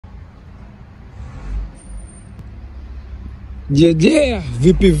Yeah,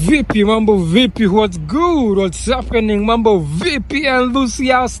 vipi, mambo vipi, what's good, what's happening, mambo vipi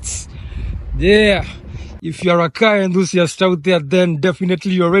enthusiasts. Yeah, if you're a car enthusiast out there, then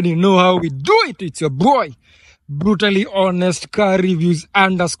definitely you already know how we do it. It's your boy, Brutally Honest Car Reviews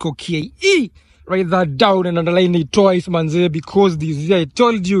 _KE. Write that down and underline it twice, manze, because this year I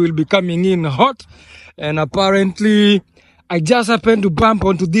told you will be coming in hot. And apparently, I just happened to bump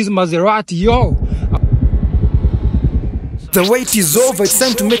onto this Maserati, yo. The wait is over, it's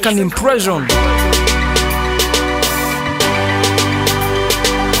time to make an impression.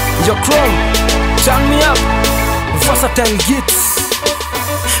 Yo, Chrome, turn me up. Versatile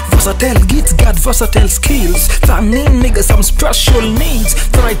gits got versatile skills. That name niggas some special needs.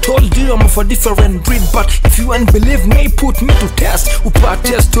 That I told you I'm of a different breed. But if you ain't believe me, put me to test.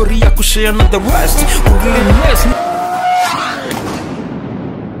 Upate story ya kushare na the rest.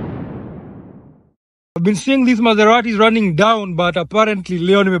 I've been seeing these Maseratis running down, but apparently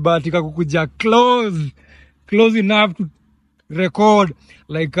leo nimebahatika kukuja close enough to record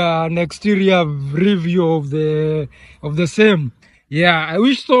like an exterior review of the same. Yeah, I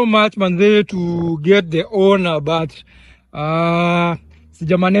wish so much manze to get the owner, but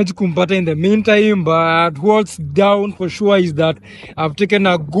sija manage kumpata in the meantime. But what's down for sure is that I've taken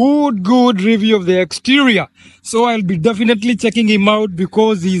a good review of the exterior, so I'll be definitely checking him out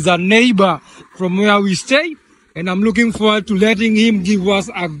because he's a neighbor from where we stay, and I'm looking forward to letting him give us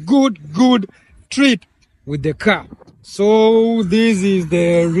a good treat with the car. So this is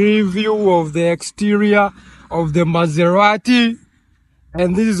the review of the exterior of the Maserati.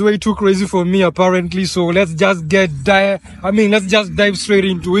 And this is way too crazy for me apparently, so let's just dive straight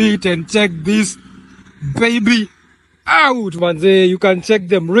into it and check this baby out, manze. You can check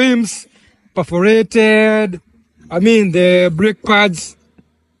them rims, perforated. The brake pads,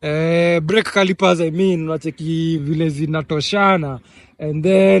 brake calipers, unacheki vile zinatoshana. And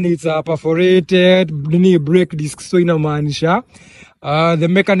then it's a perforated brake disc, so inamaanisha the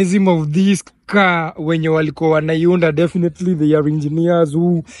mechanism of this car when you walikuwa wanaiunda, definitely they are engineers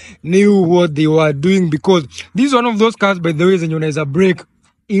who knew what they were doing, because this is one of those cars, by the way, zenye unaweza brake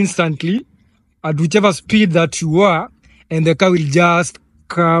instantly at whichever speed that you are, and the car will just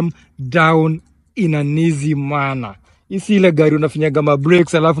come down in an easy manner. Isi ile gari unafinyaga ma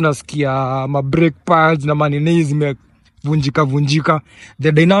brakes alafu nasikia ma brake pads na manini zimevunjika.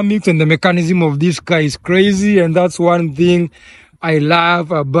 The dynamics and the mechanism of this car is crazy, and that's one thing I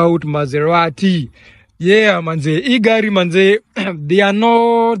love about Maserati. Yeah, manze, igari manze, they are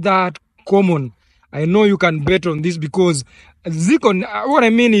not that common. I know you can bet on this because what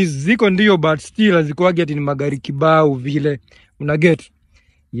I mean is ziko ndio, but still azikuwa get in magari kibao vile, unaget.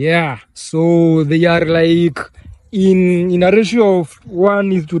 Yeah, so they are like in a ratio of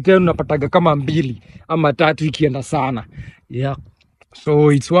 1:10 unapataga kama 2 ama 3 ikienda sana. Yeah,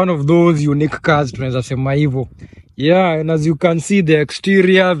 so it's one of those unique cars, tunaweza sema hivyo. Yeah, and as you can see, the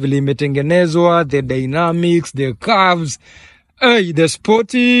exterior, vile imetengenezwa, the dynamics, the curves, the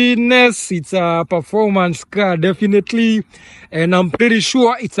sportiness, it's a performance car, definitely. And I'm pretty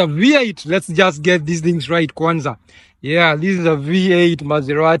sure it's a V8. Let's just get these things right, kwanza. Yeah, this is a V8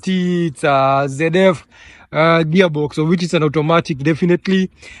 Maserati. It's a ZF gearbox, of which it's an automatic,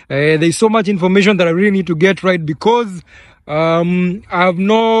 definitely. There's so much information that I really need to get right because I'm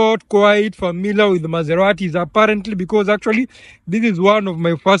not quite familiar with the Maseratis apparently, because actually this is one of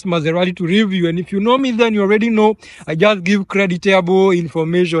my first Maserati to review, and if you know me then you already know I just give creditable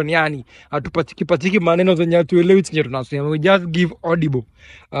information, yani hatupatiki maneno zenye hatuelewi chenye tunasema, we just give audible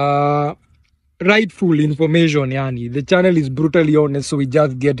rightful information, yani the channel is brutally honest, so we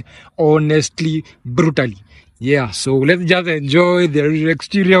just get honestly brutally. Yeah, so let's just enjoy the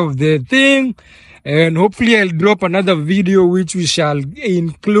exterior of the thing. And hopefully I'll drop another video which we shall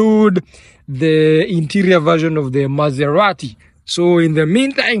include the interior version of the Maserati. So in the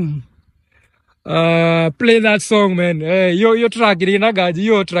meantime, play that song, man. Hey, your track,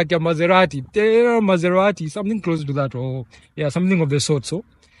 your track, Maserati, something close to that, or yeah, something of the sort. So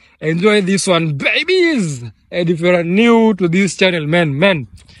enjoy this one, babies. And if you're new to this channel, man,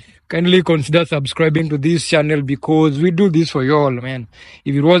 kindly consider subscribing to this channel because we do this for you all, man.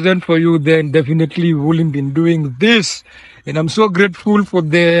 If it wasn't for you, then definitely we wouldn't been doing this. And I'm so grateful for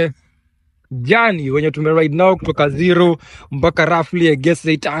the journey when you're right now kutoka 0 mpaka roughly I guess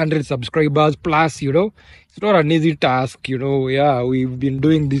 800 subscribers plus, you know. It's not an easy task, you know. Yeah, we've been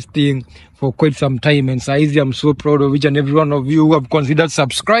doing this thing for quite some time, and Saizi, I'm so proud of each and every one of you who have considered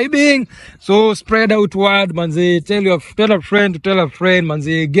subscribing. So spread out word, manze. Tell a friend to tell a friend,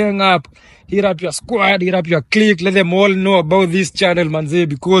 manze. Gang up, hit up your squad, hit up your clique. Let them all know about this channel, manze,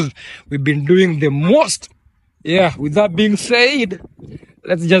 because we've been doing the most Yeah, with that being said,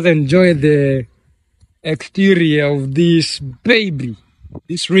 let's just enjoy the exterior of this baby.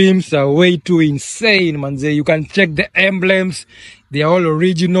 These rims are way too insane, manze. You can check the emblems. They are all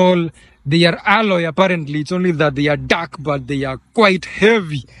original. They are alloy, apparently. It's only that they are dark, but they are quite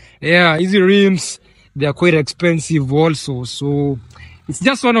heavy. Yeah, easy rims. They are quite expensive also. So it's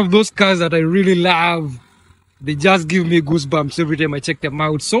just one of those cars that I really love. They just give me goosebumps every time I check them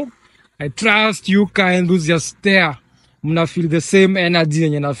out. So I trust you kind who's just there. Mna feel the same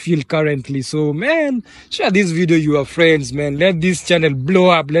energy and I feel currently. So man, share this video with your friends, man. Let this channel blow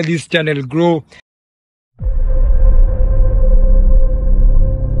up. Let this channel grow.